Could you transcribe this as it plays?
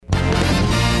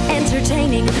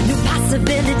entertaining, new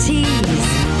possibilities.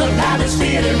 The Palace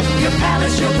Theater, your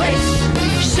palace, your place.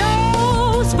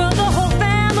 Shows for the whole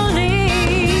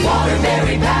family.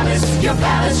 Waterbury Palace, your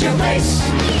place.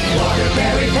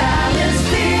 Waterbury Palace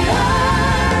Theater,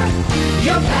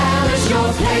 your palace,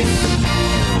 your place.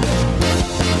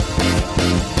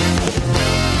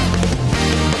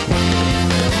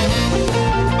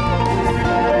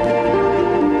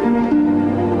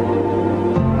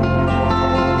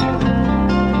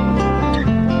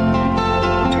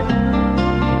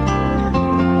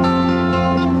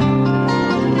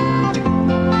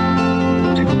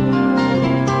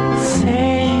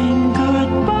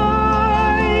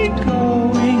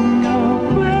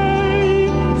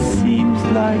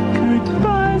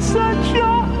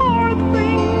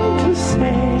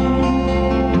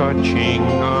 Touching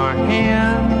a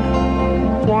hand,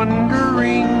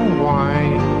 wondering why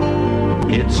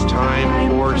it's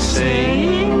time for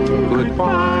saying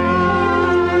goodbye.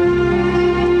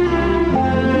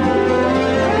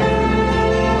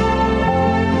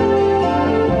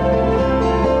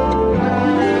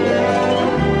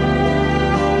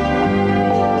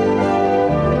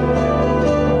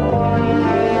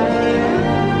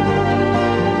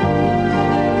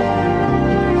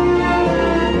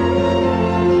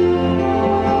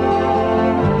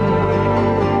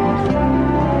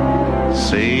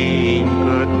 Saying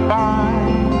goodbye,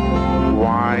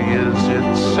 why is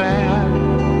it sad?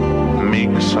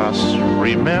 Makes us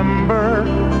remember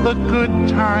the good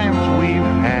times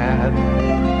we've had.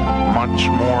 Much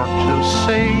more to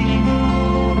say,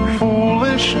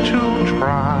 foolish to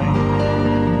try.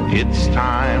 It's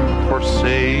time for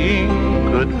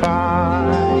saying goodbye.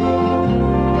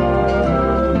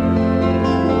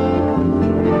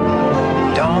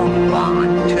 Don't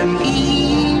want to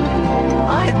leave,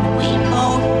 but we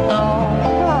both know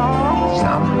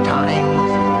sometimes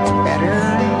it's better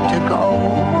to go.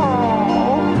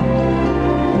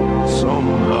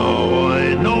 Somehow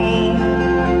I know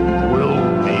we'll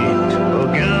meet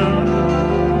again.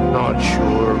 Not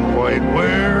sure quite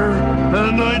where,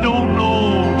 and I don't know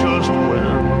just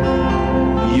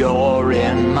when. You're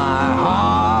in my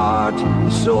heart,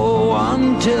 so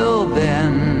until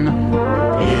then,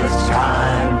 it's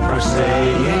time for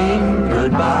saying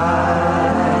goodbye.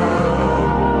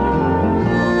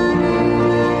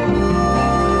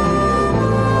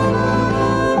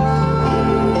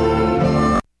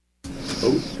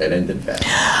 Oh, that ended fast.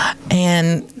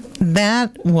 And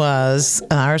that was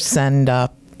our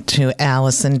send-up to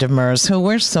Allison Demers, who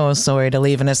we're so sorry to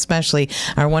leave, and especially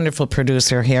our wonderful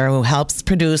producer here who helps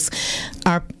produce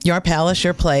Your Palace,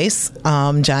 Your Place,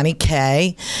 Johnny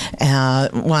Kay.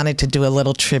 Wanted to do a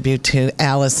little tribute to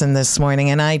Allison this morning,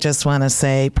 and I just want to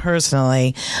say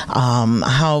personally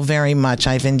how very much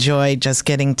I've enjoyed just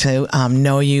getting to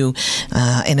know you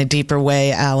in a deeper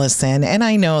way, Allison. And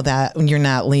I know that you're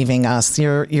not leaving us.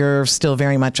 You're still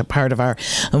very much a part of our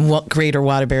greater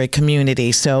Waterbury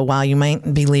community. So while you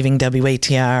might be leaving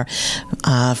WATR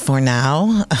for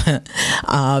now,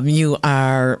 you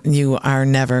are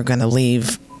never going to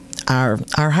leave our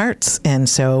hearts. And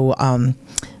so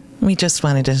we just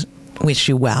wanted to wish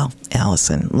you well,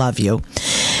 Allison. Love you.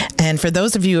 And for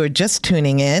those of you who are just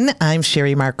tuning in, I'm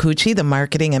Sherry Marcucci, the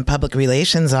Marketing and Public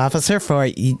Relations Officer for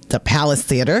the Palace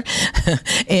Theater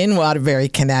in Waterbury,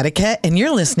 Connecticut. And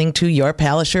you're listening to Your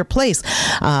Palace, Your Place,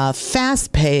 a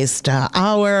fast-paced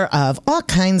hour of all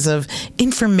kinds of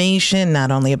information, not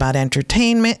only about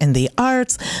entertainment and the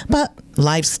arts, but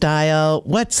lifestyle,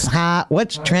 what's hot,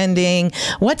 what's trending,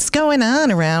 what's going on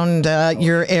around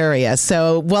your area.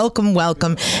 So welcome.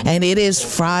 And it is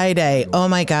Friday. Oh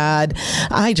my God.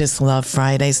 I just love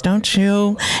Fridays, don't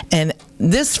you? And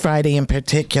this Friday in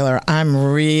particular, I'm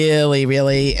really,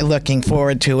 really looking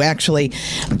forward to. Actually,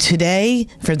 today,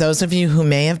 for those of you who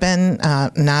may have been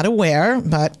not aware,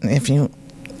 but if you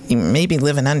may be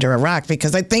living under a rock,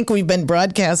 because I think we've been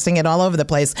broadcasting it all over the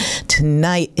place.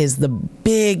 Tonight is the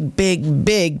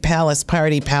big Palace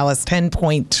Party, Palace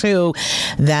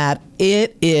 10.2, that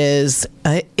it is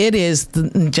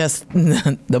just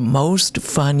the most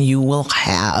fun you will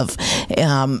have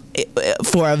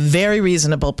for a very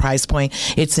reasonable price point.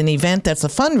 It's an event that's a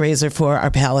fundraiser for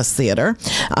our Palace Theater,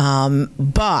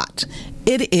 but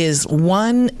it is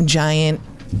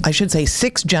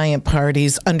six giant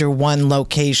parties under one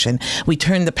location. We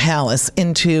turned the Palace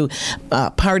into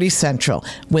Party Central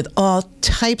with all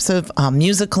types of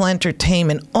musical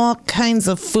entertainment, all kinds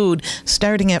of food,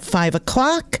 starting at 5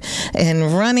 o'clock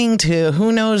and running to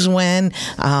who knows when.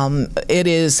 It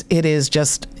is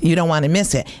just You don't want to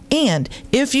miss it. And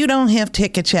if you don't have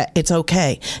tickets yet, it's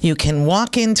okay. You can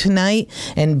walk in tonight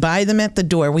and buy them at the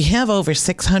door. We have over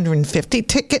 650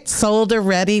 tickets sold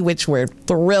already, which we're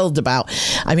thrilled about.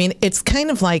 I mean, it's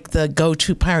kind of like the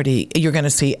go-to party. You're going to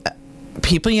see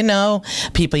people you know,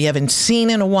 people you haven't seen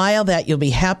in a while that you'll be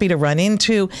happy to run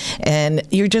into, and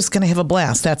you're just going to have a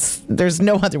blast. There's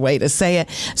no other way to say it.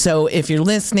 So if you're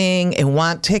listening and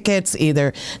want tickets,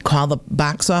 either call the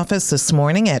box office this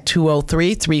morning at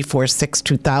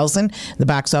 203-346-2000. The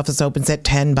box office opens at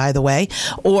 10, by the way,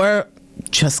 or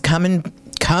just come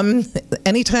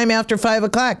anytime after 5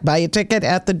 o'clock, buy a ticket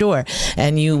at the door,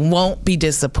 and you won't be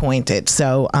disappointed.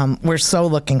 So we're so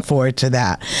looking forward to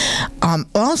that.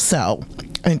 Also,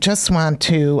 I just want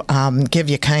to give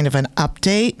you kind of an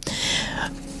update.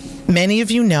 Many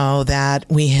of you know that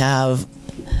we have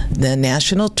the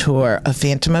national tour of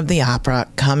Phantom of the Opera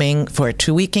coming for a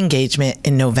 2-week engagement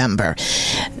in November.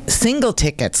 Single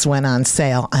tickets went on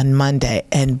sale on Monday,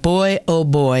 and boy, oh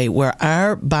boy, were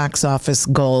our box office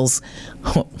goals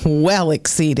well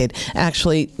exceeded,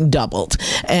 actually doubled.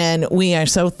 And we are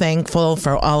so thankful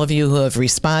for all of you who have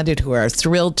responded, who are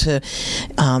thrilled to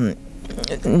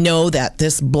know that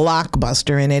this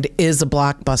blockbuster, and it is a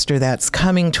blockbuster that's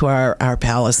coming to our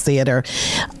Palace Theater,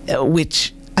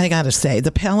 which I gotta say,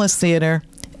 the Palace Theater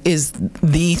is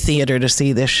the theater to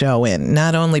see this show in,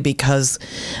 not only because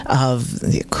of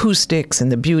the acoustics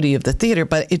and the beauty of the theater,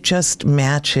 but it just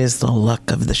matches the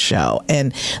look of the show.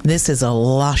 And this is a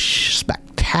lush,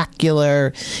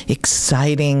 spectacular,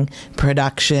 exciting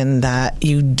production that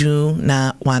you do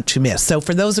not want to miss. So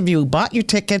for those of you who bought your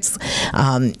tickets,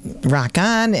 rock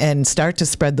on and start to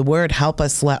spread the word. Help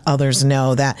us let others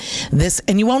know that this,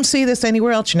 and you won't see this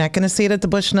anywhere else. You're not going to see it at the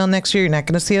Bushnell next year. You're not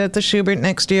going to see it at the Schubert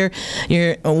next year.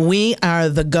 We are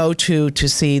the go-to to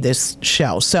see this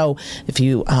show. So if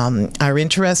you are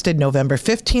interested, November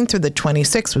 15th through the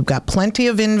 26th, we've got plenty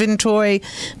of inventory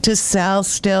to sell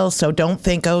still. So don't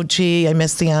think, oh, gee, I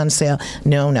missed the on sale.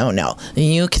 No.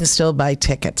 You can still buy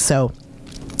tickets. So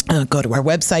go to our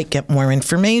website, get more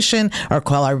information, or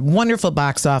call our wonderful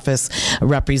box office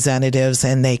representatives,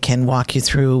 and they can walk you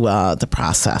through the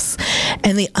process.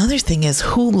 And the other thing is,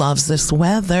 who loves this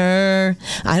weather?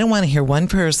 I don't want to hear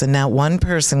not one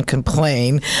person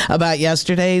complain about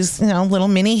yesterday's little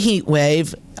mini heat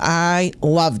wave. I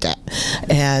loved it.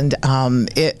 And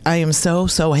I am so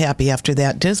happy after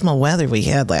that dismal weather we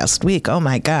had last week. Oh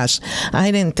my gosh.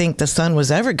 I didn't think the sun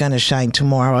was ever going to shine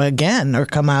tomorrow again or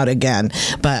come out again,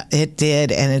 but it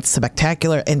did, and it's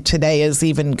spectacular. And today is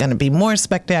even going to be more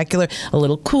spectacular, a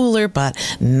little cooler, but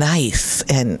nice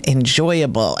and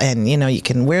enjoyable. And, you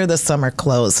can wear the summer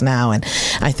clothes now. And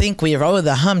I think we're over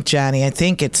the hump, Johnny. I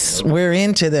think we're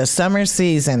into the summer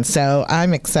season. So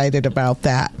I'm excited about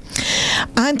that.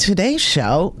 On today's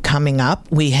show, coming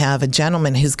up, we have a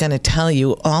gentleman who's going to tell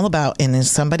you all about, and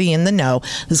is somebody in the know,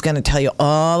 who's going to tell you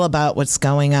all about what's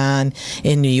going on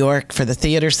in New York for the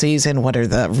theater season, what are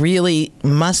the really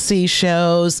must-see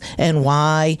shows and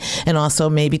why, and also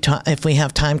maybe, if we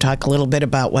have time, talk a little bit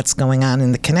about what's going on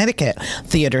in the Connecticut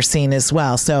theater scene as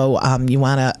well. So you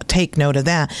want to take note of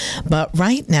that. But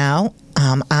right now,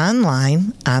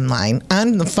 online,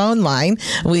 on the phone line,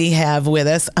 we have with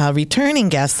us a returning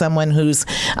guest, someone who's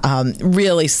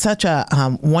really such a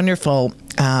wonderful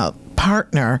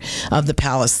partner of the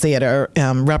Palace Theater,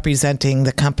 representing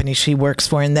the company she works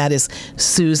for, and that is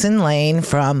Susan Lane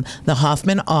from the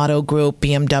Hoffman Auto Group,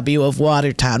 BMW of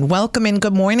Watertown. Welcome and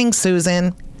good morning,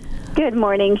 Susan. Good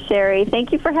morning, Sherry.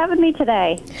 Thank you for having me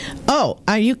today. Oh,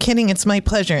 are you kidding? It's my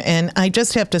pleasure. And I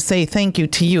just have to say thank you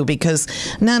to you, because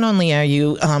not only are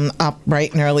you up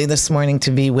bright and early this morning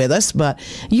to be with us, but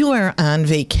you are on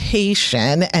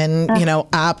vacation and,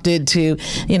 opted to,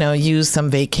 use some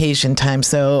vacation time.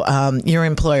 So your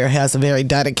employer has a very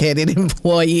dedicated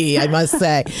employee, I must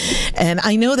say. And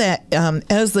I know that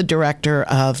as the director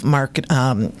of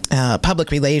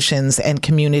public relations and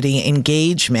community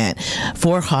engagement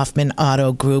for Hoffman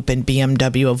Auto Group and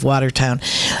BMW of Watertown,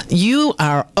 you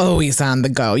are always on the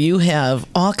go. You have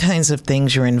all kinds of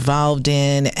things you're involved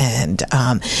in, and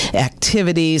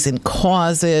activities and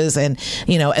causes, and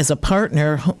as a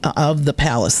partner of the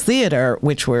Palace Theater,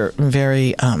 which we're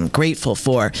very grateful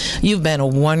for, you've been a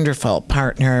wonderful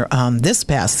partner this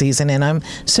past season, and I'm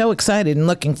so excited and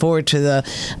looking forward to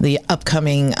the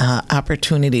upcoming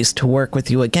opportunities to work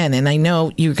with you again. And I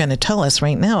know you're going to tell us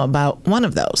right now about one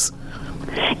of those.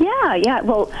 Yeah.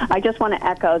 Well, I just want to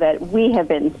echo that we have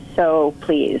been so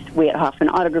pleased, we at Hoffman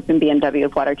Auto Group and BMW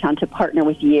of Watertown, to partner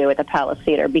with you at the Palace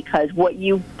Theater, because what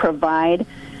you provide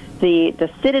the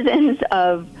citizens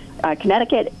of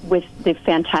Connecticut with the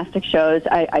fantastic shows.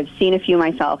 I've seen a few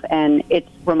myself, and it's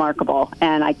remarkable,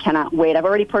 and I cannot wait. I've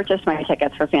already purchased my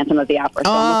tickets for Phantom of the Opera,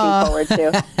 so I'm looking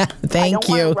forward to. Thank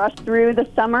you. I don't want to rush through the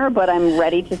summer, but I'm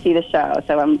ready to see the show,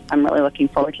 so I'm really looking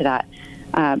forward to that.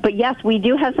 But yes, we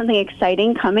do have something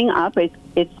exciting coming up.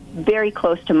 It's very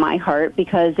close to my heart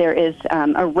because there is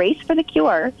a race for the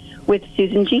cure with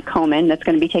Susan G. Komen that's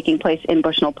going to be taking place in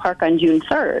Bushnell Park on June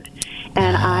 3rd.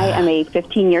 And I am a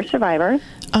 15-year survivor,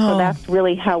 so that's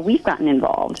really how we've gotten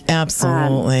involved.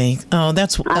 Absolutely.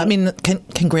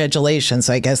 Congratulations,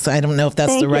 I guess. I don't know if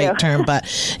that's the right term, but,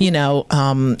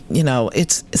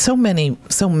 it's so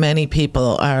many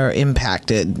people are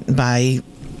impacted by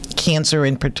cancer,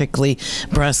 and particularly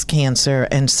breast cancer.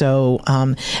 And so,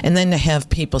 and then to have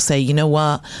people say, you know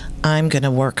what, I'm going to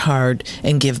work hard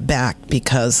and give back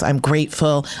because I'm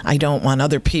grateful. I don't want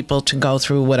other people to go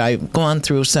through what I've gone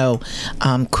through. So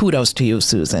kudos to you,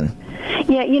 Susan.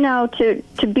 Yeah,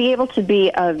 to be able to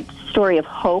be a story of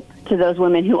hope to those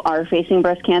women who are facing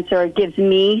breast cancer gives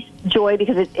me joy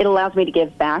because it allows me to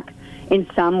give back in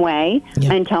some way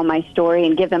and tell my story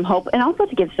and give them hope, and also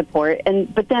to give support,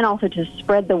 but then also to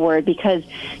spread the word, because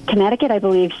Connecticut, I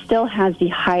believe, still has the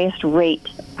highest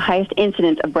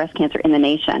incidence of breast cancer in the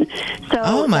nation. So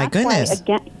oh my goodness.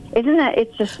 Why, again, isn't that,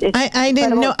 it's just, it's I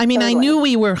didn't know. I mean, I knew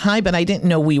we were high, but I didn't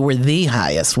know we were the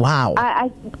highest. Wow.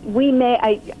 I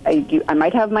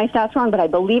might have my stats wrong, but I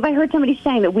believe I heard somebody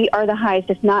saying that we are the highest,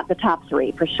 if not the top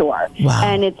 3, for sure. Wow.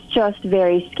 And it's just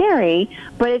very scary,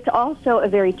 but it's also a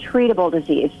very treatable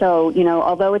disease. So,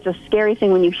 although it's a scary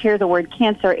thing when you hear the word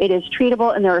cancer, it is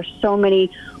treatable, and there are so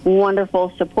many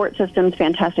wonderful support systems,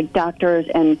 fantastic doctors,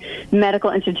 and medical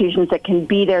institutions that can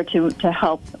be there to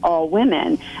help all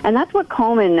women. And that's what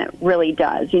Komen really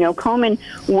does. Komen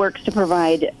works to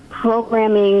provide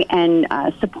programming and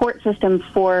support systems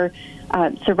for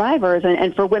survivors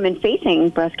and for women facing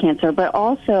breast cancer, but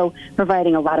also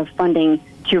providing a lot of funding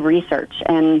to research.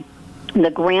 And the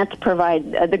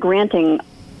granting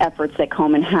efforts that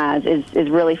Komen has is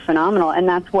really phenomenal. And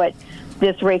that's what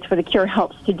this Race for the Cure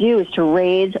helps to do, is to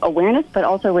raise awareness, but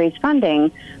also raise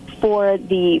funding for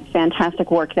the fantastic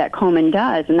work that Komen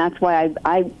does. And that's why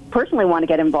I personally want to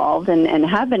get involved and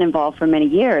have been involved for many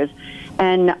years.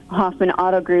 And Hoffman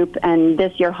Auto Group, and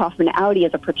this year Hoffman Audi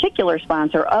is a particular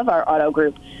sponsor of our auto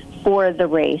group for the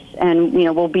race. And,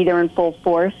 we'll be there in full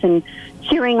force and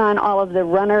cheering on all of the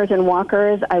runners and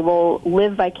walkers. I will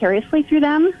live vicariously through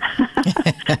them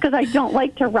because I don't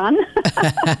like to run,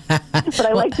 but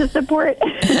I like to support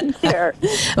and cheer.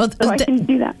 Well, so I can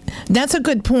do that. That's a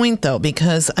good point, though,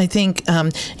 because I think,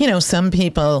 some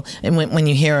people, and when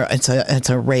you hear it's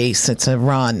a race, it's a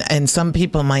run, and some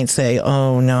people might say,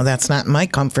 oh, no, that's not my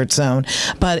comfort zone.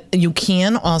 But you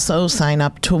can also sign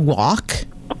up to walk.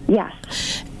 Yes.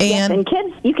 And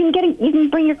kids, you can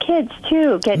bring your kids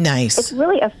too. Nice. It's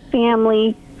really a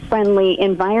family-friendly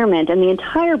environment, and the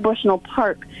entire Bushnell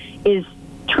Park is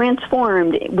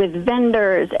transformed with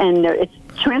vendors, and it's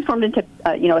transformed into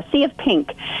a sea of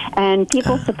pink and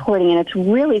people supporting, and it's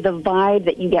really the vibe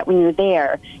that you get when you're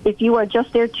there. If you are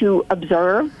just there to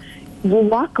observe, you'll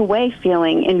walk away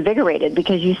feeling invigorated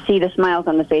because you see the smiles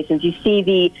on the faces. You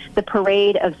see the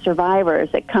parade of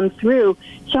survivors that come through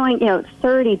showing,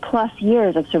 30-plus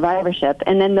years of survivorship,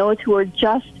 and then those who are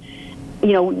just,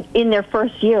 in their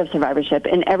first year of survivorship,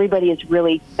 and everybody is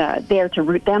really there to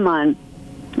root them on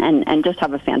and just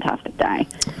have a fantastic day.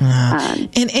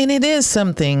 And it is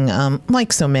something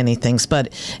like so many things, but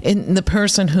in the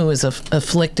person who is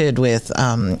afflicted with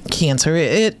cancer,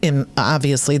 it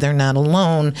obviously they're not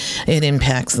alone. It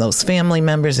impacts those family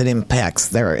members. It impacts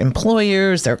their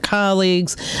employers, their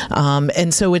colleagues,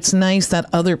 and so it's nice that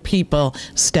other people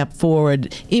step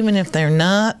forward, even if they're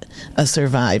not a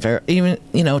survivor, even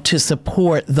to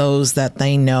support those that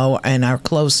they know and are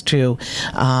close to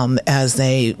as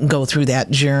they go through that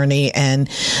journey. And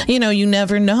you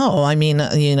never know. I mean,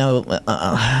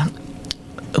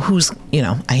 who's,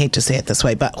 I hate to say it this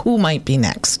way, but who might be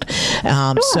next?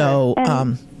 Sure.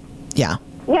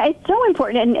 Yeah, it's so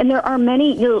important. And there are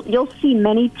many, you'll see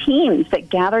many teams that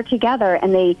gather together,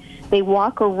 and they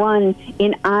walk or run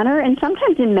in honor and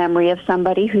sometimes in memory of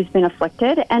somebody who's been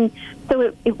afflicted. And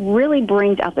so it really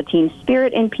brings out the team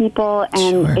spirit in people,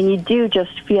 and, Sure. and you do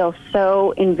just feel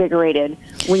so invigorated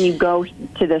when you go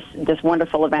to this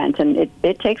wonderful event, and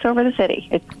it takes over the city.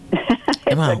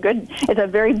 It's a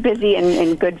very busy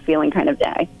and good feeling kind of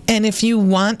day. And if you're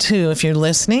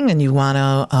listening and you want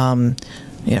to,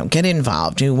 get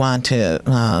involved, you want to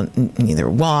either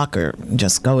walk or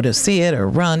just go to see it or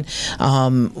run,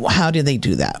 how do they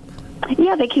do that?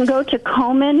 Yeah, they can go to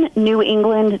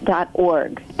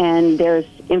ColemanNewEngland.org, and there's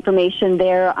information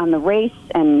there on the race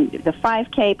and the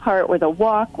 5K part or the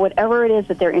walk, whatever it is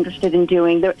that they're interested in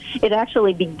doing. It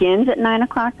actually begins at 9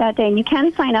 o'clock that day, and you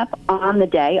can sign up on the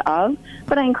day of,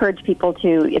 but I encourage people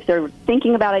to, if they're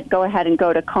thinking about it, go ahead and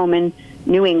go to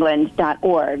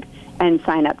ColemanNewEngland.org and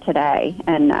sign up today,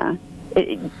 and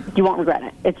you won't regret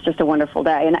it. It's just a wonderful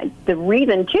day. And the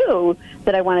reason, too,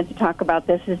 that I wanted to talk about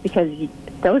this is because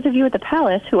those of you at the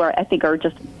Palace who I think are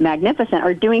just magnificent,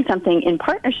 are doing something in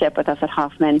partnership with us at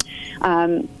Hoffman.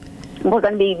 We're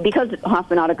going to be, because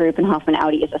Hoffman Auto Group and Hoffman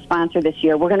Audi is a sponsor this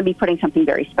year, we're going to be putting something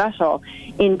very special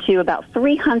into about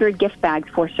 300 gift bags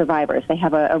for survivors. They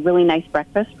have a really nice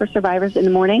breakfast for survivors in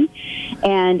the morning,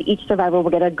 and each survivor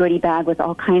will get a goodie bag with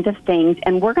all kinds of things,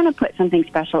 and we're going to put something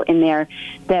special in there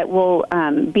that will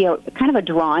be kind of a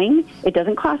drawing. It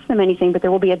doesn't cost them anything, but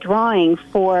there will be a drawing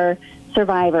for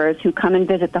survivors who come and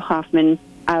visit the Hoffman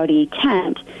Audi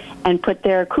tent and put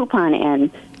their coupon in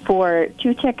for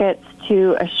 2 tickets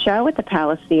to a show at the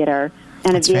Palace Theater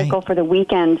and a vehicle for the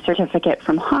weekend certificate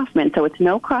from Hoffman. So it's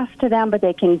no cost to them, but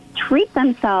they can treat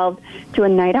themselves to a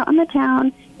night out on the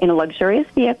town in a luxurious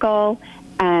vehicle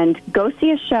and go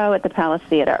see a show at the Palace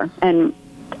Theater. And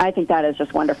I think that is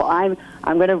just wonderful. I'm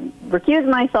going to recuse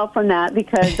myself from that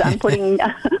because I'm putting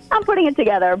it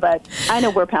together, but I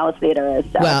know where Palace Theater is.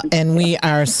 So. Well, and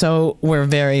we're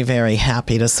very, very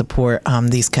happy to support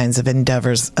these kinds of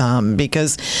endeavors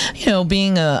because,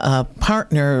 being a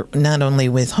partner not only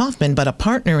with Hoffman, but a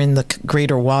partner in the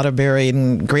greater Waterbury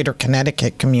and greater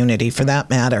Connecticut community, for that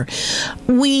matter,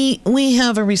 we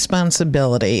have a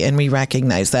responsibility, and we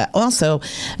recognize that. Also,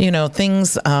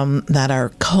 things that are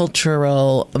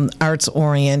cultural,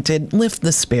 arts-oriented, lift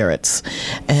the spirits.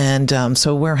 And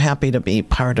so we're happy to be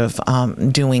part of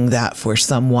doing that for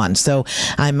someone. So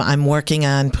I'm working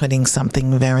on putting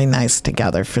something very nice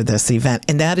together for this event.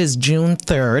 And that is June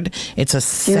 3rd. It's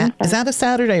is that a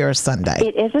Saturday or a Sunday?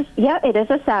 It is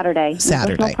a Saturday.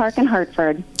 National Park in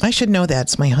Hartford. I should know that.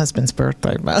 It's my husband's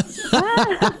birthday.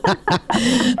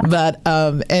 But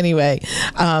anyway,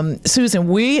 Susan,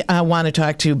 we want to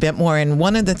talk to you a bit more. And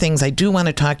one of the things I do want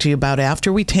to talk to you about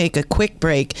after we take a quick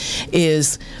break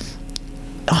is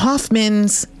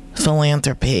Hoffman's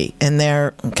philanthropy and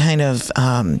their kind of,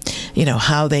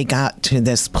 how they got to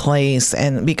this place,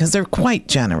 and because they're quite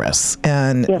generous.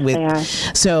 And yes, they are.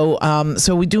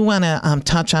 So we do want to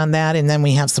touch on that, and then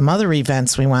we have some other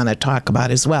events we want to talk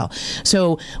about as well.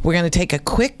 So we're going to take a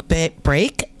quick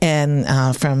break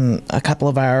and from a couple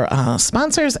of our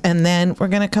sponsors, and then we're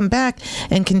going to come back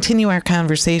and continue our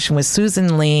conversation with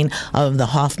Susan Lane of the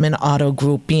Hoffman Auto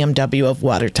Group BMW of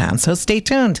Watertown. So stay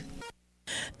tuned.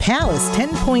 Palace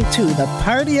 10.2, the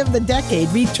party of the decade,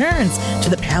 returns to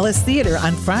the Palace Theater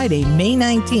on Friday, May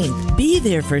 19th. Be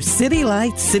there for City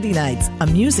Lights City Nights, a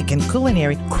music and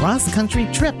culinary cross-country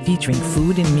trip featuring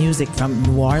food and music from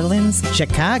New Orleans,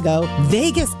 Chicago,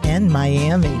 Vegas, and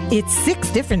Miami. It's 6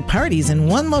 different parties in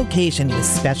one location with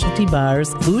specialty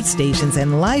bars, food stations,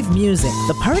 and live music.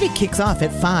 The party kicks off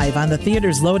at 5 on the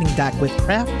theater's loading dock with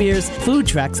craft beers, food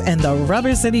trucks, and the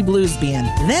Rubber City Blues Band.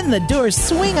 Then the doors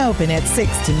swing open at 6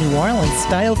 to New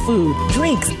Orleans-style food,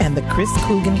 drinks, and the Chris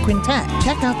Coogan Quintet.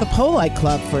 Check out the Polite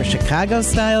Club for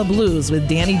Chicago-style blues with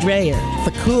Danny Dreyer,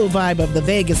 the cool vibe of the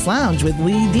Vegas Lounge with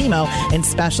Lee Demo, and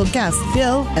special guest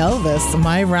Phil Elvis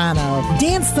Myrano.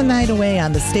 Dance the night away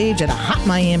on the stage at a hot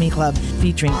Miami club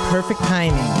featuring Perfect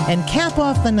Timing, and cap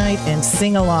off the night and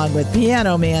sing along with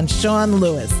piano man Sean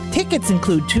Lewis. Tickets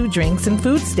include 2 drinks and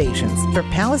food stations. For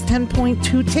Palace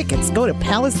 10.2 tickets, go to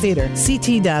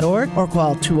palacetheaterct.org or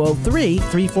call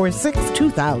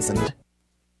 203-346-2000.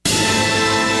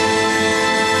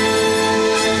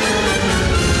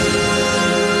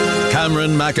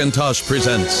 Cameron McIntosh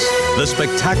presents the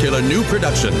spectacular new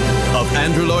production of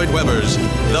Andrew Lloyd Webber's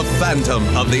The Phantom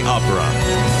of the Opera.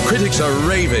 Critics are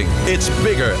raving it's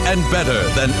bigger and better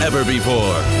than ever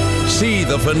before. See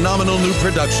the phenomenal new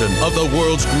production of the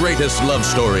world's greatest love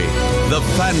story, The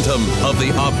Phantom of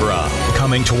the Opera.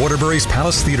 Coming to Waterbury's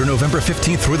Palace Theater November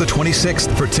 15th through the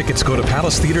 26th. For tickets, go to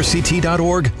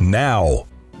palacetheaterct.org now.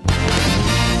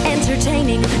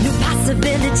 Entertaining new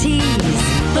possibilities.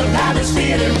 The Palace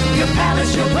Theater, your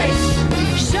palace, your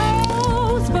place.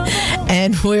 Shows from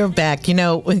And we're back. You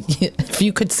know, if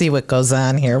you could see what goes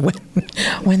on here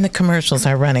when the commercials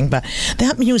are running, but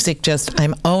that music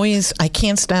I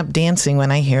can't stop dancing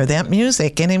when I hear that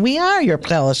music. And we are your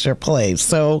Palace, your place.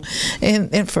 So,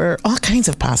 and for all kinds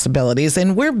of possibilities.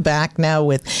 And we're back now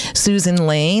with Susan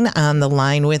Lane on the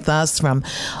line with us from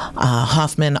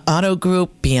Hoffman Auto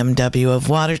Group, BMW of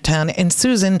Watertown. And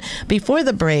Susan, before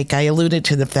the break, I alluded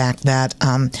to the fact that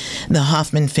the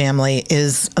Hoffman family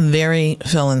is very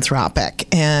philanthropic.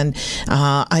 And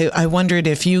I wondered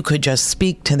if you could just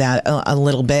speak to that a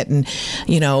little bit and,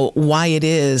 you know, why it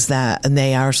is that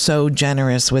they are so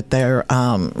generous with their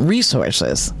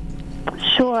resources.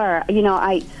 Sure. You know,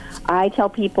 I tell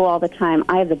people all the time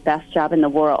I have the best job in the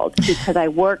world because I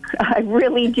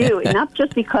really do. Not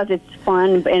just because it's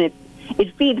fun and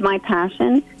it feeds my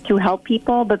passion to help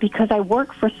people, but because I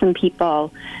work for some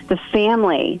people. The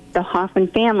family, the Hoffman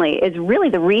family, is really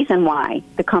the reason why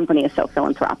the company is so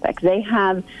philanthropic. They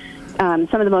have some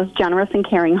of the most generous and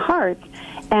caring hearts,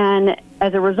 and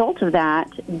as a result of that,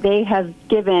 they have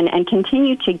given and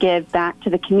continue to give back to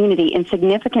the community in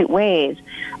significant ways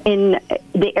in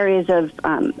the areas of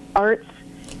arts,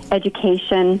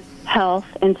 education, health,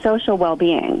 and social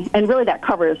well-being. And really that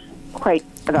covers quite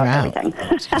about everything.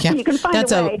 Yeah. You can find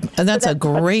that's a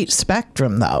great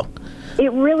spectrum, though.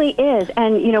 It really is.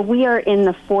 And, you know, we are in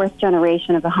the fourth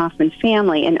generation of the Hoffman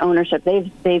family in ownership.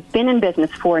 They've been in business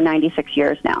for 96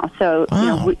 years now. So, wow. You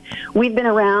know, we've been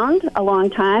around a long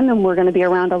time, and we're going to be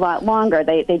around a lot longer.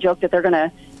 They joke that they're going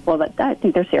to, well, I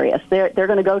think they're serious. They're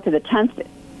going to go to the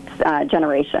 10th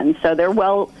generation. So they're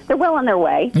well on their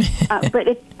way. But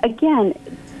it's, again,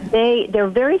 they're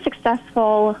very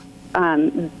successful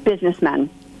businessmen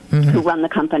who run the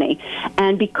company.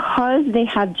 And because they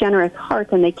have generous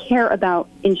hearts and they care about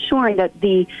ensuring that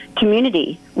the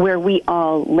community where we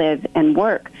all live and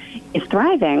work is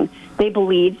thriving, they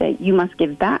believe that you must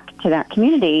give back to that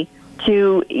community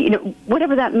to, you know,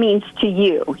 whatever that means to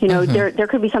you. You know, there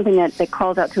could be something that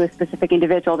calls out to a specific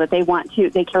individual that they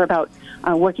care about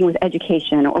working with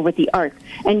education or with the arts,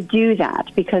 and do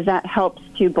that because that helps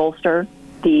to bolster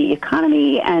the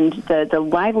economy and the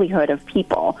livelihood of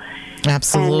people.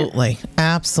 Absolutely.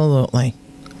 Absolutely.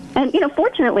 And, you know,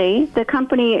 fortunately, the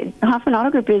company, Hoffman Auto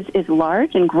Group, is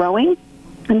large and growing.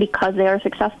 And because they are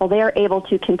successful, they are able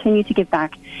to continue to give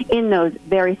back in those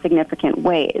very significant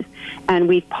ways. And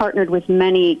we've partnered with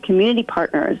many community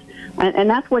partners. And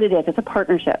that's what it is. It's a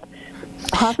partnership.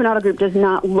 Hoffman Auto Group does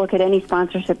not look at any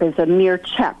sponsorship as a mere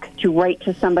check to write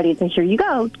to somebody and say, here you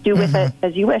go, do with it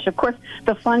as you wish. Of course,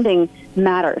 the funding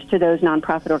matters to those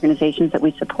nonprofit organizations that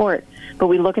we support, but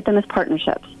we look at them as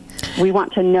partnerships. We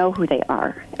want to know who they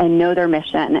are and know their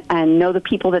mission and know the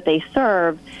people that they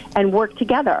serve and work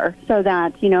together so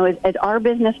that, you know, as our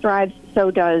business thrives,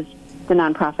 so does the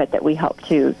nonprofit that we help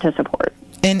to support.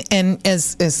 And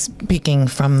as speaking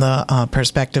from the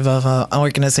perspective of an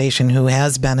organization who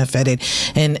has benefited,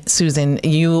 and Susan,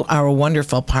 you are a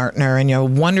wonderful partner and you're a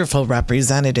wonderful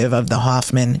representative of the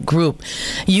Hoffman Group.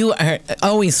 You are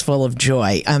always full of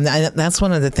joy. That's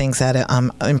one of the things that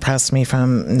impressed me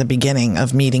from the beginning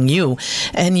of meeting you.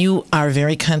 And you are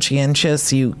very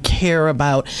conscientious. You care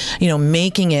about, you know,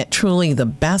 making it truly the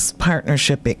best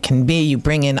partnership it can be. You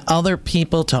bring in other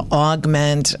people to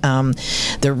augment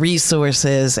the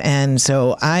resources. And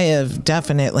so I have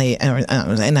definitely,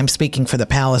 and I'm speaking for the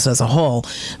Palace as a whole,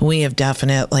 we have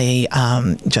definitely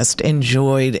just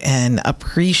enjoyed and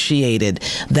appreciated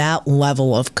that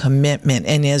level of commitment.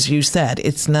 And as you said,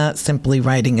 it's not simply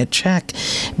writing a check,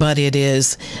 but it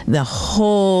is the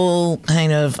whole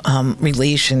kind of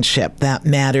relationship that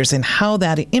matters and how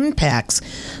that impacts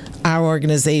our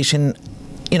organization,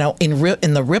 you know,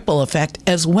 in the ripple effect,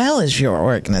 as well as your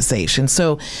organization.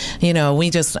 So, you know, we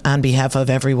just, on behalf of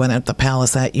everyone at the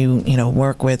Palace that you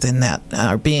work with and that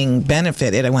are being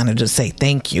benefited, I wanted to say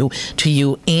thank you to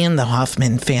you and the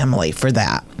Hoffman family for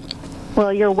that.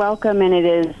 Well, you're welcome, and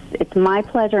it's my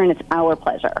pleasure and it's our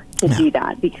pleasure to do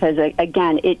that because,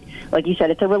 again, like you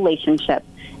said, it's a relationship.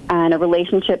 And a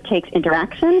relationship takes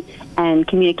interaction and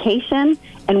communication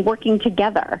and working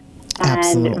together.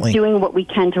 Absolutely. And doing what we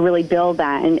can to really build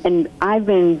that. And I've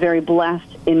been very blessed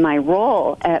in my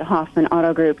role at Hoffman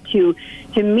Auto Group to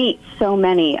meet so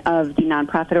many of the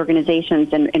nonprofit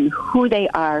organizations and who they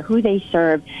are, who they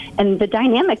serve, and the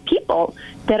dynamic people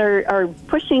that are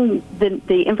pushing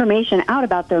the information out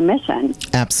about their mission.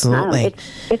 Absolutely.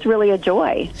 It's really a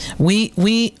joy.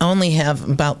 We only have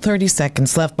about 30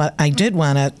 seconds left, but I did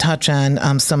want to touch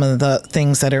on some of the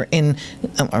things that are in,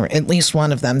 or at least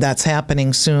one of them that's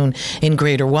happening soon in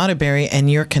Greater Waterbury and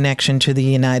your connection to the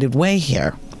United Way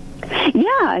here.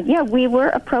 Yeah, we were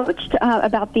approached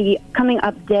about the coming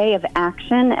up Day of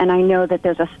Action, and I know that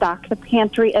there's a Stock the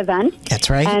Pantry event. That's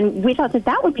right. And we thought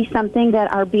that would be something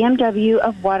that our BMW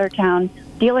of Watertown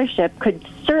dealership could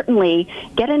certainly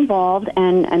get involved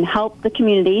and help the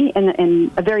community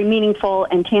in a very meaningful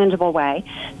and tangible way.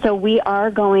 So we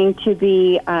are going to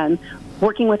be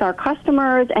working with our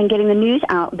customers and getting the news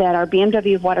out that our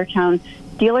BMW of Watertown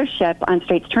dealership on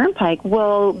Straits Turnpike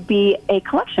will be a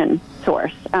collection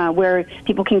source where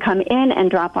people can come in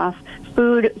and drop off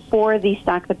food for the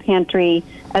Stock the Pantry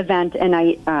event, and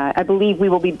I believe we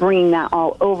will be bringing that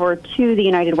all over to the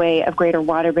United Way of Greater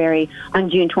Waterbury on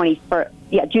June 21st.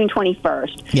 Yeah, June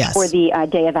 21st yes. for the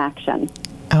Day of Action.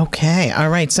 Okay. All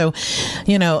right. So,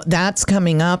 that's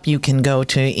coming up. You can go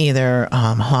to either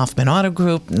Hoffman Auto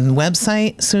Group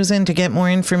website, Susan, to get more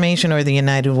information, or the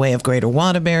United Way of Greater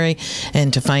Waterbury,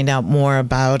 and to find out more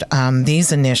about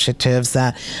these initiatives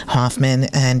that Hoffman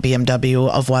and BMW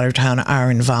of Watertown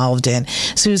are involved in.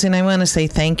 Susan, I want to say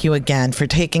thank you again for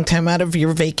taking time out of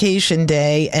your vacation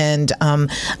day, and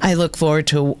I look forward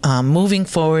to moving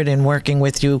forward and working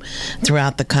with you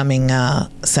throughout the coming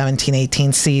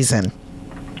 17-18 season.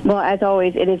 Well, as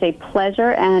always, it is a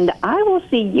pleasure, and I will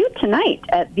see you tonight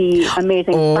at the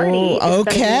amazing party.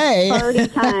 Okay. Party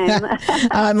time.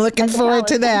 I'm looking forward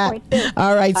to that.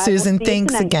 All right, Susan,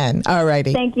 thanks again. All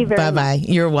righty. Thank you very much. Bye-bye.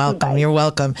 You're welcome. Bye. You're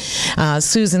welcome.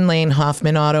 Susan Lane,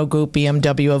 Hoffman Auto Group,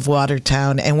 BMW of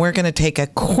Watertown, and we're going to take a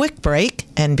quick break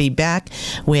and be back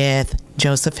with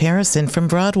Joseph Harrison from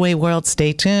Broadway World.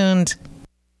 Stay tuned.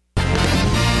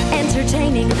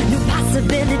 Entertaining new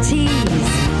possibilities.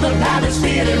 The Palace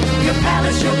Theater, your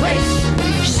palace, your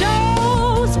place.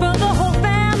 Shows for the whole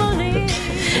family.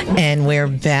 And we're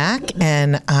back,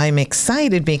 and I'm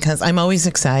excited because I'm always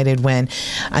excited when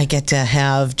I get to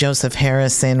have Joseph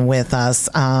Harrison with us,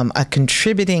 a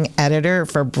contributing editor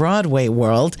for Broadway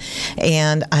World.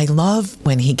 And I love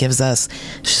when he gives us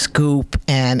scoop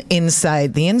and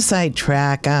the inside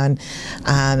track on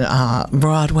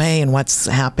Broadway and what's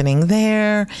happening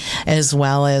there, as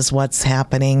well as what's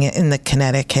happening in the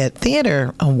Connecticut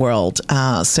theater world.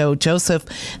 So, Joseph,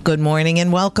 good morning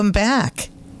and welcome back.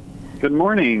 Good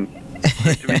morning.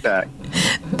 Great to be back.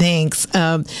 Thanks.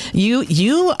 You're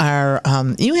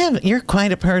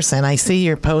quite a person. I see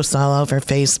your posts all over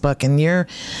Facebook, and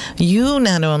you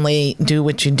not only do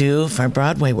what you do for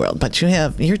Broadway World, but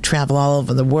you travel all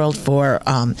over the world for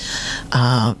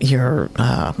your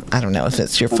I don't know if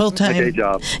it's your full time day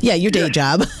job. Yeah, your day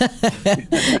job.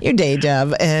 Your day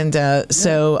job, and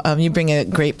so you bring a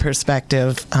great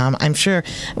perspective. I'm sure.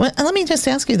 Well, let me just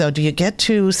ask you though: do you get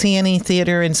to see any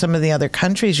theater in some of the other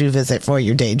countries you visit for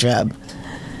your day job?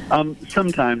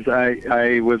 Sometimes.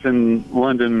 I was in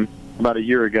London about a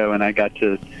year ago, and I got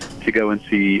to go and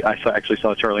see. I actually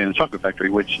saw Charlie and the Chocolate Factory,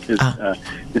 which is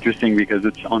interesting because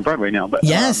it's on Broadway now. But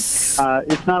yes,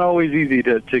 it's not always easy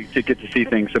to get to see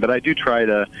things. But I do try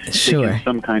to take in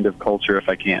some kind of culture if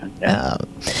I can. Yeah.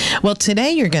 Well,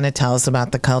 today you're going to tell us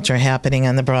about the culture happening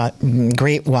on the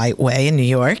Great White Way in New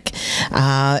York,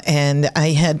 and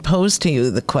I had posed to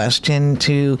you the question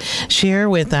to share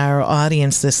with our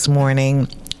audience this morning.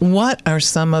 What are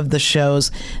some of the shows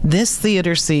this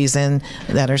theater season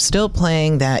that are still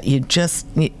playing that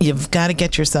you've got to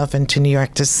get yourself into New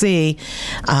York to see,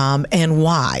 and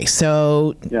why?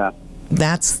 So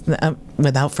that's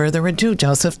without further ado,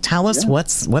 Joseph, tell us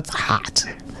what's hot.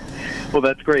 Well,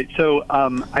 that's great. So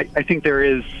I think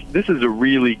this is a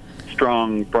really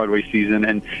strong Broadway season,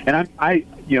 and I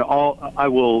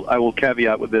will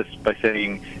caveat with this by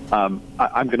saying I'm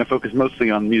going to focus mostly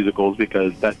on musicals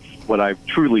because that's what I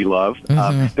truly love.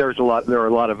 Mm-hmm. There are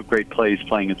a lot of great plays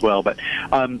playing as well. But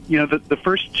the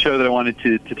first show that I wanted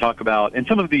to talk about, and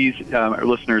some of these our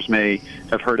listeners may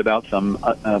have heard about, some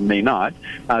may not.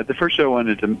 The first show I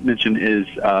wanted to mention is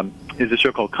a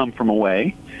show called Come From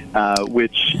Away,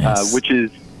 which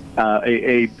is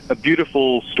a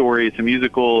beautiful story. It's a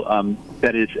musical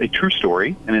that is a true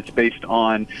story, and it's based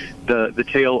on the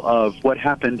tale of what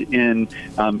happened in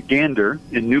Gander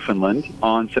in Newfoundland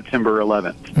on September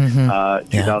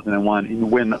 11th, 2001,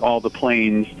 when all the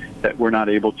planes that were not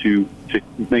able to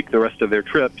make the rest of their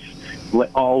trips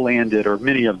all landed, or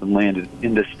many of them landed,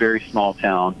 in this very small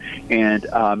town. And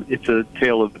it's a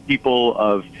tale of the people,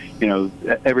 of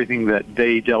everything that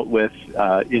they dealt with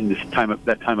in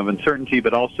that time of uncertainty,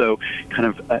 but also kind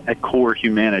of a core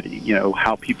humanity.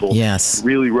 How people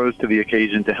really rose to the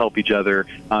occasion to help each other.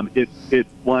 It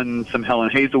won some Helen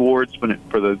Hayes Awards for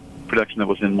production that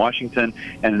was in Washington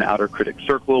and an Outer Critics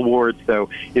Circle Award. So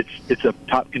it's a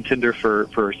top contender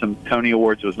for some Tony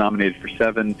Awards. It was nominated for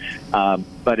 7,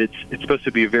 but it's supposed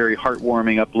to be a very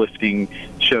heartwarming, uplifting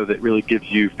show that really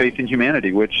gives you faith in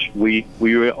humanity, which we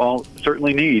all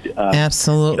certainly need.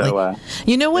 Absolutely. So,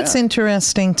 you know what's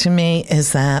interesting to me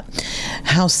is that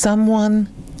how someone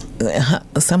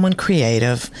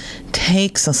creative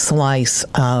takes a slice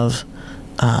of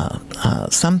a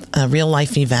real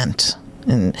life event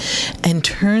and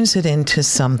turns it into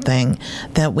something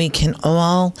that we can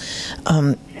all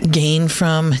gain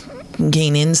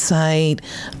insight,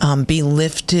 be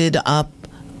lifted up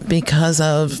because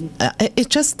of it.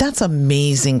 Just that's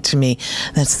amazing to me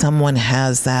that someone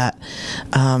has that.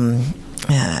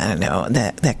 I don't know,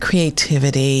 that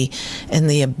creativity and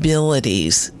the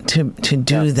abilities to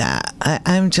do that.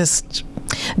 I'm just.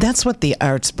 That's what the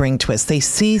arts bring to us. They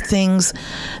see things,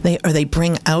 they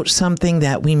bring out something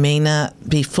that we may not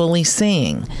be fully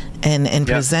seeing, and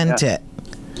present it.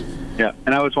 Yeah,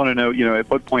 and I always want to know, at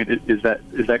what point is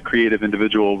that creative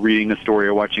individual reading a story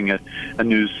or watching a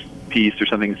news piece or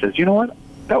something that says, you know what,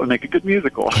 that would make a good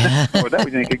musical, or that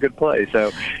would make a good play.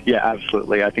 So, yeah,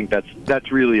 absolutely. I think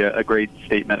that's really a great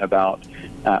statement about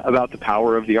the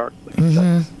power of the arts.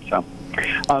 So.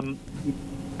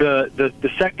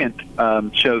 The second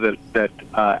show that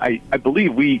I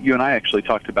believe you and I actually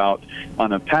talked about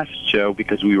on a past show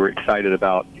because we were excited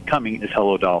about coming is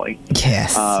Hello, Dolly.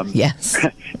 Yes. Yes.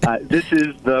 This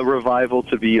is the revival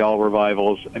to beat all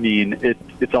revivals. I mean,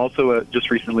 it's also just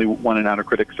recently won an Outer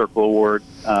Critics Circle Award.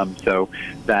 So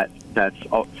that's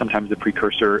sometimes a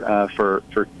precursor for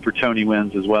Tony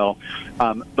wins as well.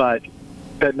 But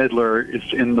Bette Midler is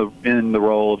in the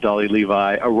role of Dolly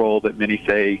Levi, a role that many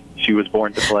say she was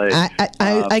born to play.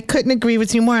 I couldn't agree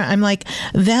with you more. I'm like,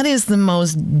 that is the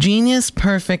most genius,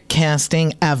 perfect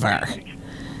casting ever.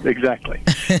 Exactly.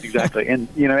 And,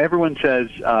 everyone says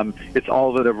it's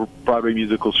all that a Broadway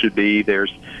musical should be.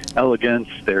 There's elegance.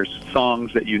 There's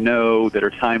songs that that are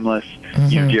timeless.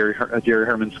 Jerry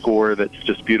Herman score that's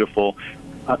just beautiful.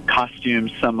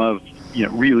 Costumes, some of,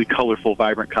 really colorful,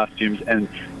 vibrant costumes, and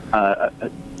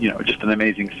just an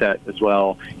amazing set as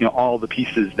well. All the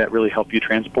pieces that really help you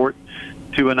transport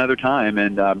to another time,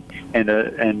 and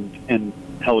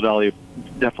Hello, Dolly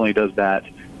definitely does that.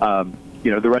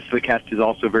 The rest of the cast is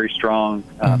also very strong.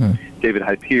 David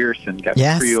Hyde Pierce and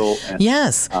Gavin Creel.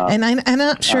 And I'm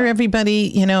not sure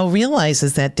everybody,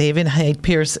 realizes that David Hyde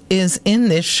Pierce is in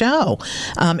this show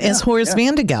as Horace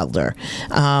Vandergelder.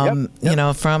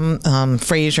 From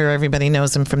Frasier, everybody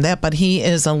knows him from that, but he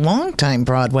is a longtime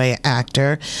Broadway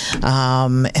actor,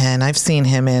 and I've seen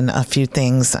him in a few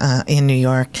things in New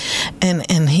York,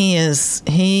 and he is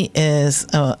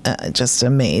just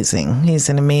amazing. He's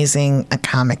an amazing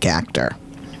comic actor.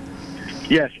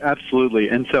 Yes, absolutely.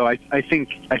 And so I think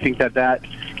that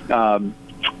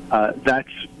that's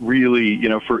really,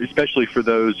 especially for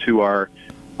those who are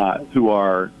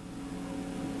such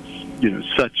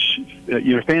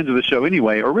fans of the show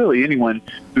anyway, or really anyone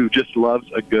who just loves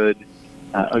a good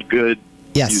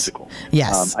musical.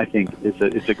 Yes. I think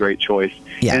it's a great choice.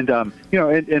 Yeah. And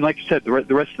and like you said, the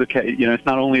rest of the cast, it's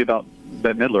not only about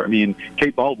Bette Midler. I mean,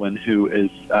 Kate Baldwin, who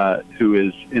is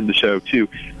in the show too.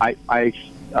 I've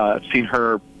seen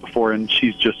her before, and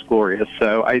she's just glorious.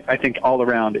 So I think all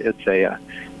around it's a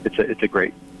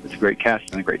great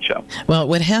cast and a great show. Well, it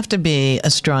would have to be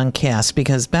a strong cast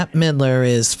because Bette Midler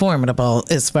is formidable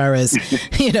as far as,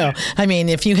 I mean,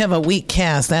 if you have a weak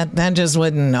cast, that just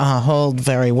wouldn't hold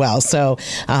very well. So,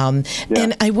 and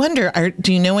I wonder,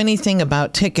 do you know anything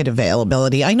about ticket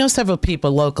availability? I know several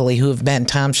people locally who have been.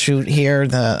 Tom Shute here,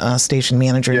 the station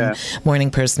manager and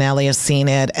morning personality, has seen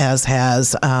it, as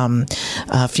has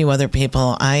a few other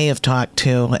people I have talked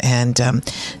to. And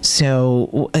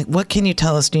so what can you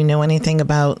tell us? Do you know anything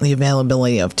about the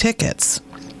availability of tickets?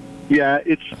 Yeah,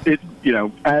 it's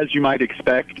as you might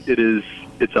expect,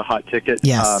 it's a hot ticket.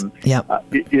 Yes.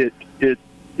 It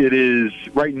is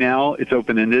right now. It's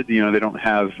open ended. They don't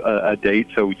have a date,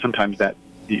 so sometimes that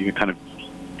kind of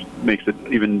makes it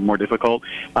even more difficult.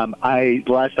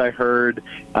 Last I heard,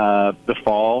 the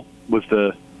fall was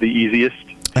the easiest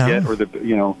to get, or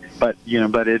but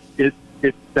it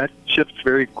that shifts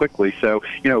very quickly. So,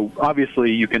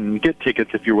 obviously you can get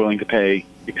tickets if you're willing to pay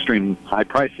extreme high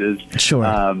prices. Sure.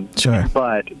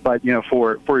 But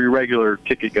for your regular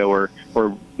ticket goer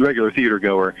or regular theater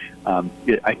goer,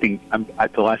 I think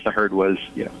the last I heard was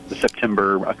the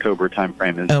September, October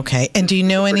timeframe is okay. And do you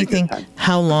know anything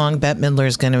how long Bette Midler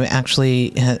is going to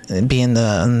actually be in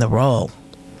the role?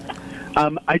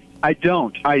 I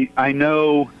don't. I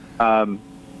know.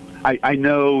 I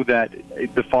know that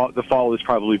the fall is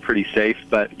probably pretty safe,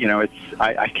 but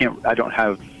I don't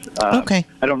have. Okay.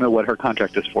 I don't know what her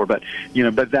contract is for, but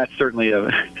but that's certainly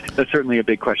a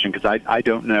big question because I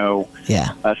don't know.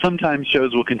 Yeah. Sometimes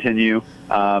shows will continue,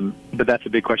 but that's a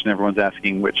big question everyone's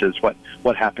asking, which is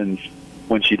what happens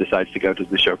when she decides to go to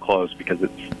the show close because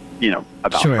it's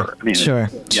about her. I mean, sure.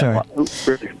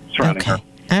 Surrounding her.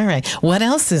 All right. What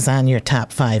else is on your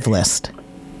top 5 list?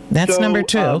 That's number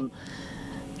 2.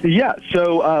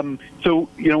 So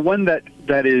one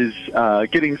that is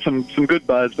getting some good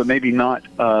buzz, but maybe not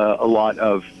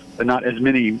not as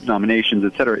many nominations,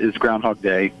 et cetera, is Groundhog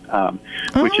Day,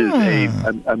 which is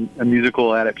a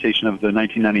musical adaptation of the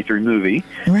 1993 movie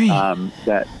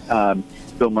that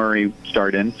Bill Murray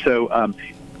starred in. So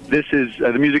this is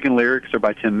the music and lyrics are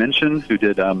by Tim Minchin, who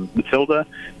did Matilda,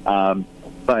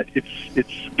 but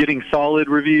it's getting solid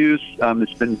reviews.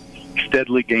 It's been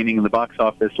steadily gaining in the box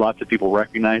office. Lots of people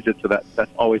recognize it, so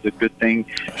that's always a good thing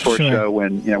for a show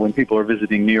when people are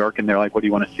visiting New York and they're like, "What do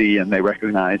you want to see?" and they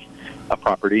recognize a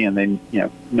property and they know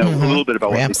a little bit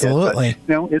about what Absolutely.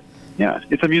 they did. But,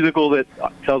 it's a musical that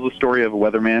tells the story of a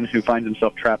weatherman who finds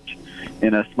himself trapped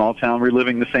in a small town,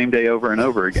 reliving the same day over and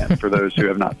over again. For those who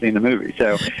have not seen the movie,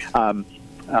 so.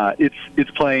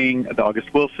 It's playing the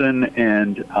August Wilson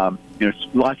and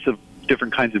lots of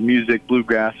different kinds of music,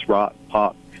 bluegrass, rock,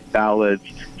 pop, ballads,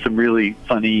 some really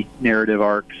funny narrative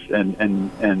arcs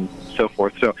and so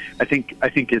forth. So I think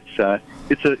it's a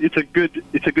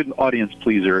good audience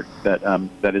pleaser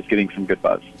that is getting some good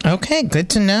buzz. Okay, good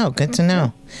to know.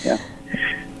 Yeah.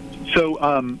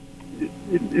 So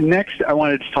next, I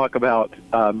wanted to talk about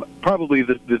probably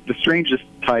the strangest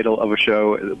title of a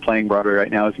show playing Broadway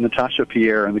right now is Natasha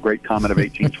Pierre and the Great Comet of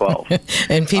 1812.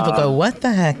 And people go, what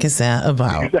the heck is that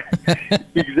about?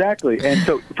 Exactly. And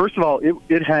so, first of all,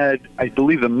 it had, I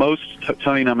believe, the most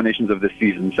Tony nominations of this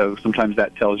season. So sometimes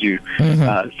that tells you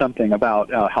something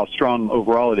about how strong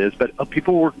overall it is. But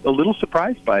people were a little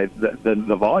surprised by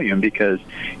the volume because,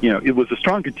 it was a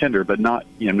strong contender, but not,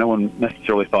 no one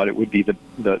necessarily thought it would be the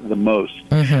most.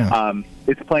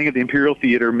 It's playing at the Imperial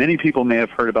Theater. Many people may have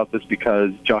heard about this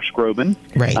because Josh Groban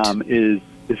is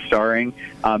starring.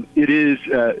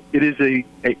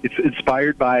 It's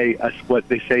inspired by what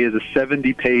they say is a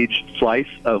 70-page slice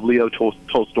of Leo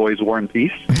Tolstoy's War and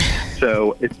Peace.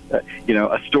 So it's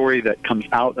a story that comes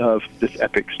out of this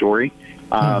epic story.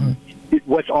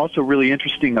 What's also really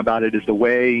interesting about it is the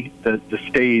way the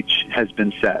stage has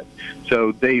been set.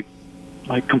 So they've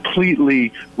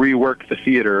completely rework the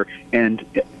theater, and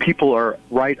people are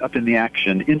right up in the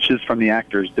action, inches from the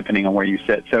actors, depending on where you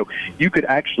sit. So you could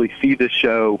actually see this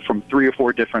show from 3 or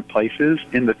 4 different places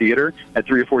in the theater at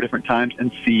 3 or 4 different times and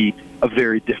see a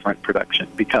very different production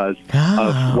because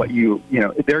of what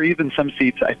there are even some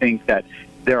seats, I think, that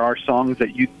there are songs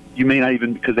that you may not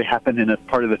even, because they happen in a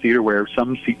part of the theater where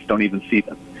some seats don't even see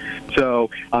them. So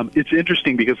it's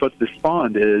interesting because what this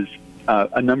spawned is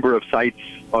a number of sites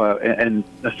and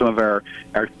some of our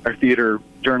theater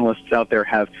journalists out there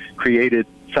have created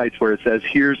sites where it says,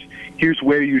 here's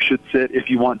where you should sit if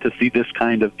you want to see this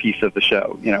kind of piece of the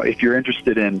show. If you're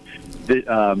interested in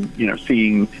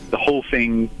seeing the whole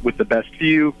thing with the best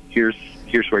view, here's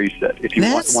where you sit. If you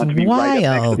want to be right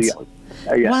up next to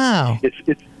the Wow.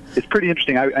 It's pretty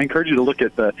interesting. I encourage you to look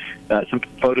at some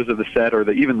photos of the set or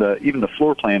even the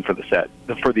floor plan for the set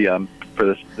for the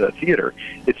theater.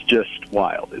 It's just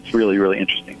wild. It's really, really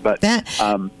interesting. But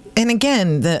and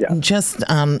again, just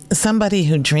somebody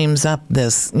who dreams up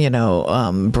this,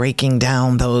 breaking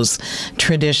down those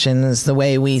traditions, the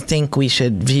way we think we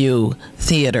should view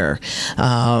theater,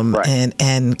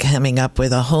 and coming up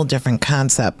with a whole different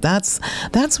concept. That's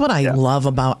what I love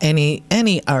about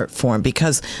any art form,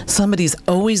 because somebody's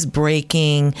always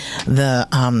breaking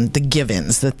the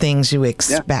givens, the things you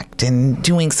expect, and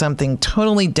doing something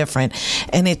totally different,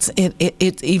 and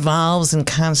it evolves and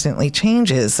constantly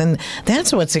changes, and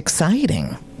that's what's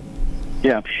exciting.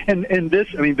 Yeah, and this,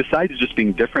 besides just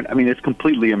being different, it's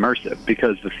completely immersive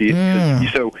because the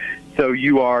theater. So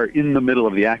you are in the middle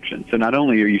of the action. So not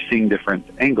only are you seeing different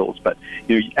angles, but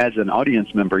as an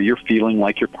audience member, you're feeling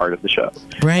like you're part of the show.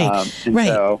 Right.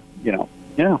 So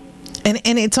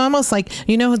And it's almost like,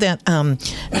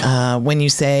 that when you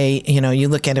say, you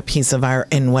look at a piece of art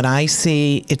and what I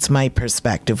see, it's my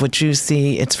perspective. What you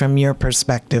see, it's from your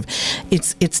perspective.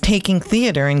 It's taking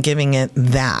theater and giving it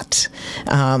that.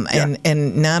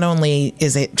 And not only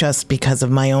is it just because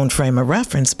of my own frame of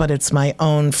reference, but it's my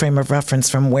own frame of reference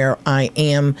from where I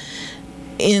am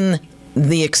in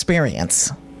the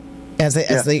experience as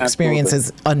the experience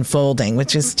is unfolding,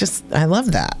 which is just, I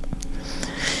love that.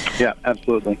 Yeah,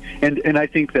 absolutely. And I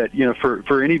think that,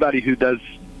 for anybody who does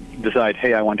decide,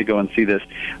 hey, I want to go and see this,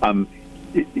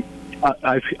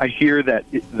 I hear that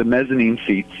the mezzanine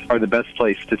seats are the best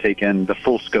place to take in the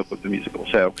full scope of the musical.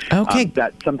 So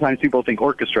that sometimes people think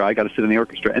orchestra, I got to sit in the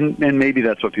orchestra, and maybe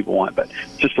that's what people want. But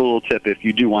just a little tip, if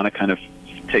you do want to kind of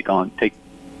take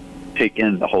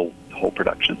in the whole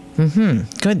production.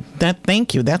 Good.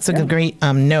 Thank you. That's a great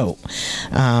note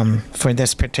for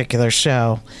this particular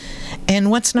show.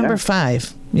 And what's number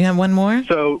 5? You have one more?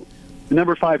 So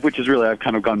number 5, which is really, I've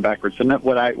kind of gone backwards. So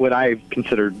what I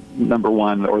considered number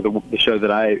 1, or the show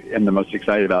that I am the most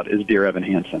excited about, is Dear Evan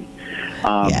Hansen.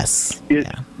 Yes.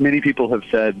 Many people have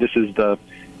said this is the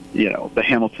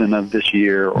Hamilton of this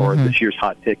year, or this year's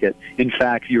hot ticket. In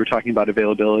fact, you were talking about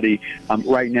availability.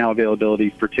 Right now,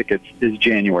 availability for tickets is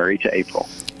January to April.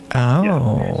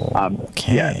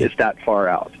 Okay. Yeah, it's that far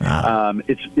out. I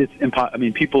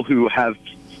mean, people who have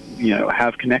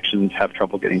connections have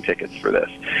trouble getting tickets for this.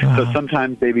 So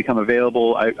sometimes they become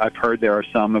available. I've heard there are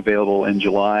some available in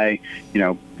July.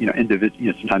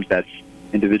 Sometimes that's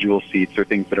individual seats or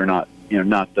things that are not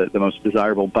the most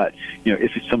desirable. But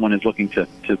if someone is looking to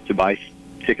buy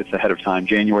tickets ahead of time,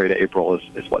 January to April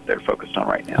is what they're focused on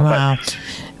right now. Wow.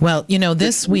 Well,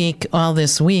 this week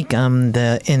in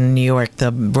New York,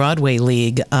 the Broadway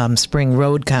League Spring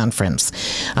Road Conference,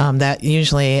 that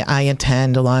usually I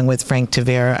attend along with Frank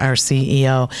Tavera, our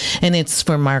CEO, and it's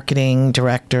for marketing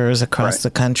directors across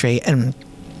the country. And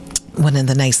one of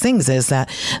the nice things is that,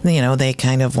 they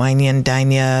kind of wine you and dine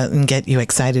you and get you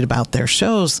excited about their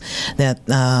shows that,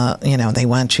 they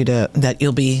want you that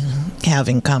you'll be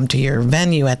having come to your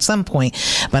venue at some point.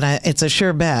 But it's a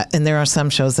sure bet. And there are some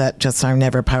shows that just are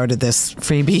never part of this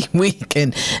freebie week.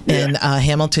 And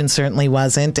Hamilton certainly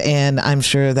wasn't. And I'm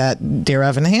sure that Dear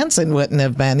Evan Hansen wouldn't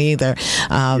have been either.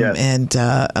 And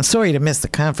I'm sorry to miss the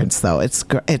conference, though. It's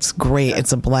great.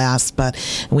 It's a blast. But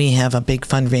we have a big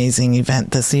fundraising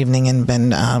event this evening and been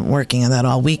working on that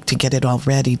all week to get it all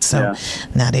ready, so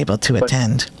not able to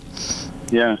attend.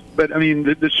 Yeah, but I mean,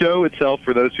 the show itself,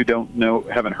 for those who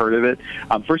haven't heard of it,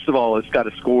 first of all, it's got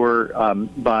a score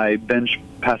by Ben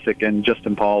Pasek and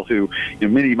Justin Paul, who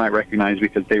many might recognize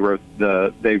because they were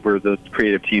the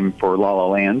creative team for La La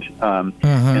Land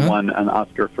and won an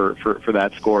Oscar for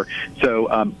that score.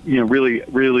 So really,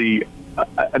 really.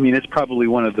 I mean, it's probably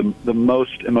one of the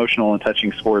most emotional and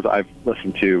touching scores I've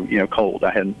listened to. Cold.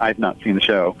 I've not seen the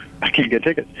show. I can't get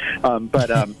tickets. But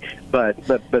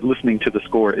listening to the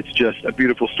score, it's just a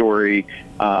beautiful story.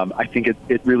 I think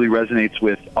it really resonates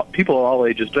with people of all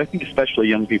ages, but I think especially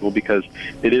young people, because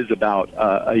it is about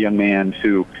a young man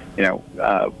who,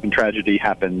 when tragedy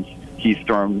happens, he's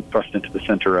thrust into the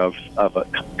center of a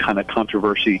kind of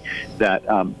controversy that,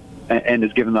 and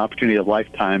is given the opportunity of a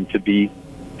lifetime to be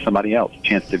somebody else, a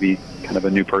chance to be kind of a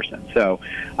new person. So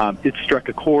it struck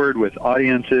a chord with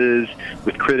audiences,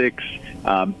 with critics.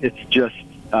 It's just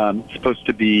supposed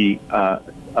to be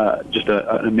just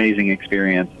an amazing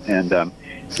experience, and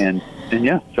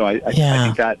yeah. So I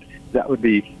think that would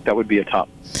be a top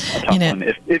one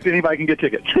if anybody can get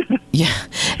tickets. Yeah,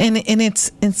 and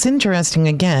it's interesting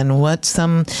again what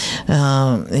someone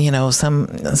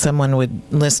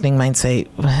listening might say.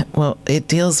 Well, it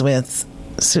deals with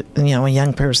a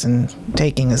young person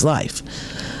taking his life,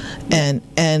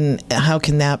 and how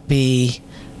can that be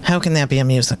a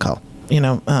musical?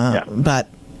 But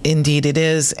indeed it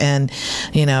is, and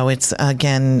it's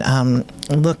again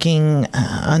looking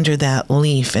under that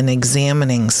leaf and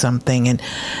examining something and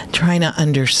trying to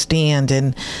understand,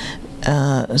 and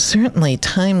certainly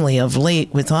timely of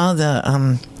late with all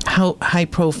the high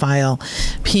profile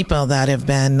people that have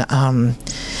been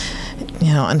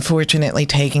unfortunately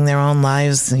taking their own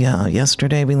lives.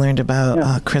 Yesterday we learned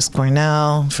about Chris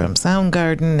Cornell from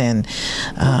Soundgarden, and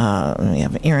we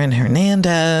have Aaron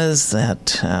Hernandez.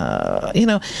 That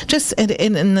just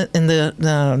in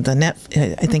the net.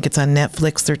 I think it's on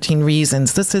Netflix. 13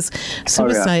 Reasons. This is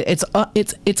suicide.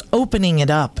 It's opening it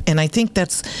up, and I think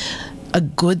that's a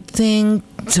good thing.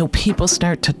 So people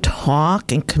start to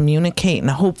talk and communicate, and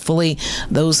hopefully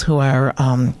those who are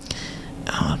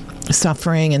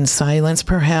suffering in silence,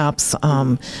 perhaps,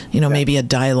 maybe a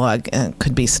dialogue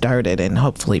could be started and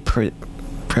hopefully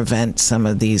prevent some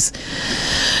of these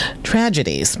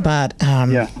tragedies. But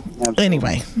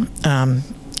anyway,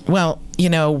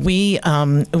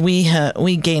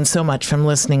 we gained so much from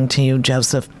listening to you,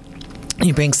 Joseph.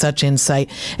 You bring such insight.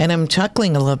 And I'm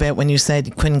chuckling a little bit when you said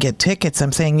you couldn't get tickets.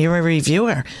 I'm saying you're a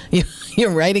reviewer.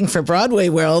 You're writing for Broadway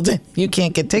World. You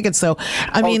can't get tickets. So,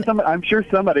 I mean... I'm sure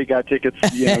somebody got tickets,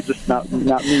 just not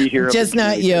me here. Just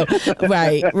not you.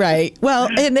 Right. Well,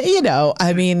 and,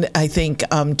 I mean, I think,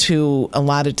 too, a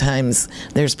lot of times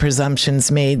there's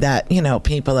presumptions made that,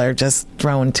 people are just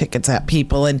throwing tickets at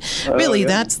people. And really,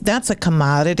 that's a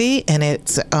commodity, and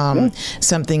it's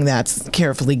something that's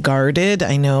carefully guarded.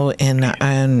 I know in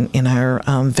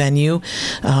our venue,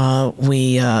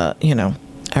 we,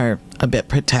 are a bit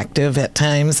protective at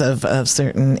times of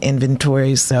certain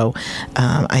inventories, so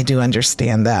I do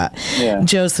understand that. Yeah.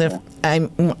 Joseph,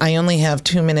 I only have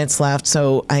 2 minutes left,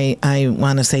 so I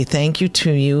want to say thank you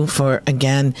to you for,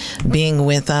 again, being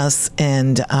with us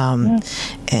and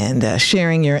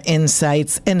sharing your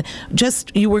insights. And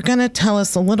just, you were going to tell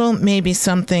us a little, maybe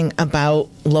something about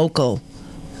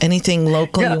anything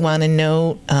local you want to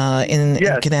know in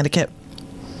Connecticut?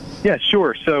 Yeah,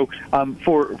 sure. So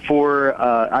for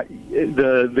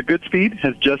the Goodspeed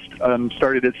has just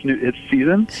started its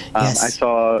season. Yes. I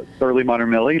saw Thoroughly Modern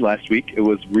Millie last week. It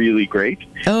was really great.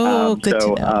 Oh, good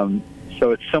to know. So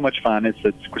it's so much fun. It's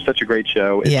such a great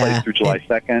show. It plays through July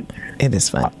 2nd. It is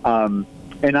fun.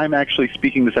 And I'm actually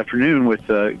speaking this afternoon with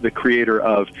the creator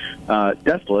of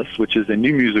Deathless, which is a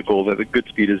new musical that the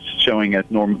Goodspeed is showing at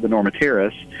the Norma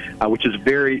Terrace, which is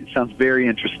sounds very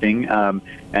interesting.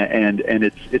 And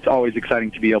it's always exciting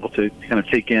to be able to kind of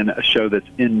take in a show that's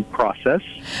in process.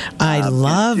 I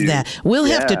love that. We'll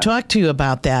have to talk to you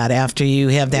about that after you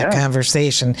have that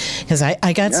conversation, because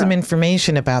I got some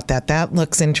information about that. That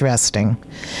looks interesting.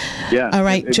 Yeah. All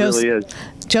right, it really is.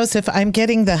 Joseph, I'm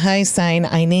getting the high sign.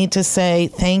 I need to say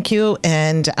thank you,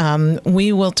 and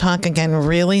we will talk again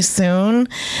really soon.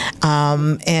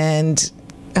 And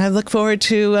I look forward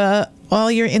to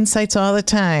all your insights all the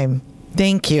time.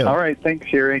 Thank you. All right. Thanks,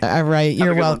 Sherry. All right.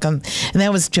 You're welcome. And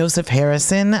that was Joseph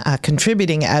Harrison, a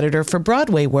contributing editor for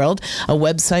Broadway World, a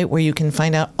website where you can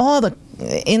find out all the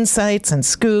insights and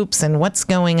scoops and what's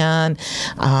going on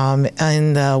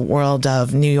in the world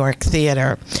of New York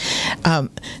theater.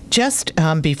 Just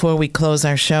before we close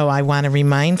our show, I want to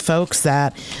remind folks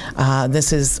that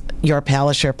this is Your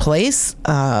Palace, Your Place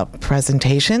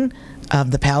presentation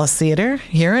of the Palace Theater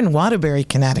here in Waterbury,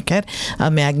 Connecticut,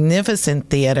 a magnificent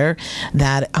theater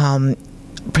that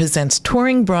presents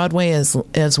touring Broadway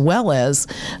as well as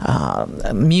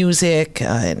music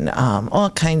and all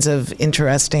kinds of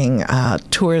interesting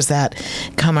tours that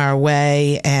come our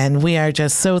way. And we are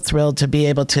just so thrilled to be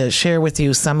able to share with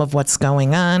you some of what's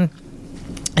going on,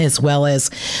 as well as,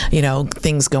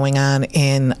 things going on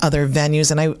in other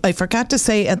venues. And I forgot to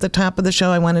say at the top of the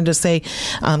show, I wanted to say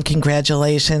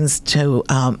congratulations to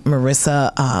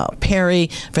Marissa Perry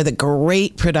for the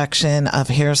great production of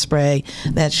Hairspray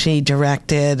that she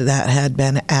directed that had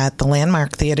been at the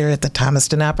Landmark Theater at the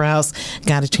Thomaston Opera House.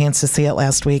 Got a chance to see it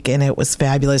last week, and it was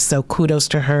fabulous. So kudos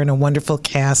to her and a wonderful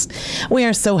cast. We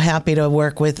are so happy to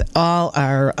work with all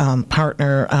our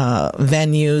partner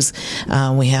venues.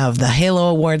 We have the Halo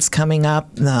Awards coming up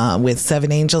with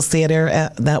Seven Angels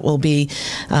Theater that will be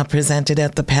presented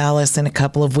at the Palace in a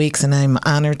couple of weeks, and I'm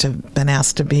honored to have been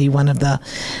asked to be one of the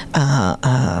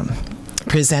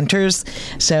presenters.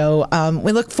 So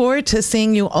we look forward to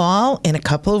seeing you all in a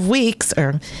couple of weeks,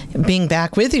 or being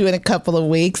back with you in a couple of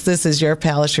weeks. This is Your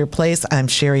Palace, Your Place. I'm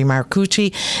Sherry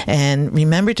Marcucci, and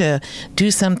remember to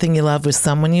do something you love with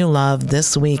someone you love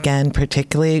this weekend,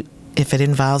 particularly if it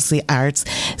involves the arts.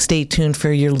 Stay tuned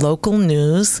for your local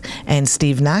news and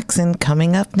Steve Noxon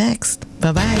coming up next.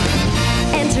 Bye-bye.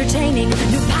 Entertaining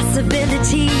new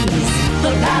possibilities.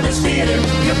 The Palace Theater,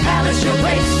 Your Palace, Your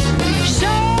Place.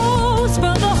 Show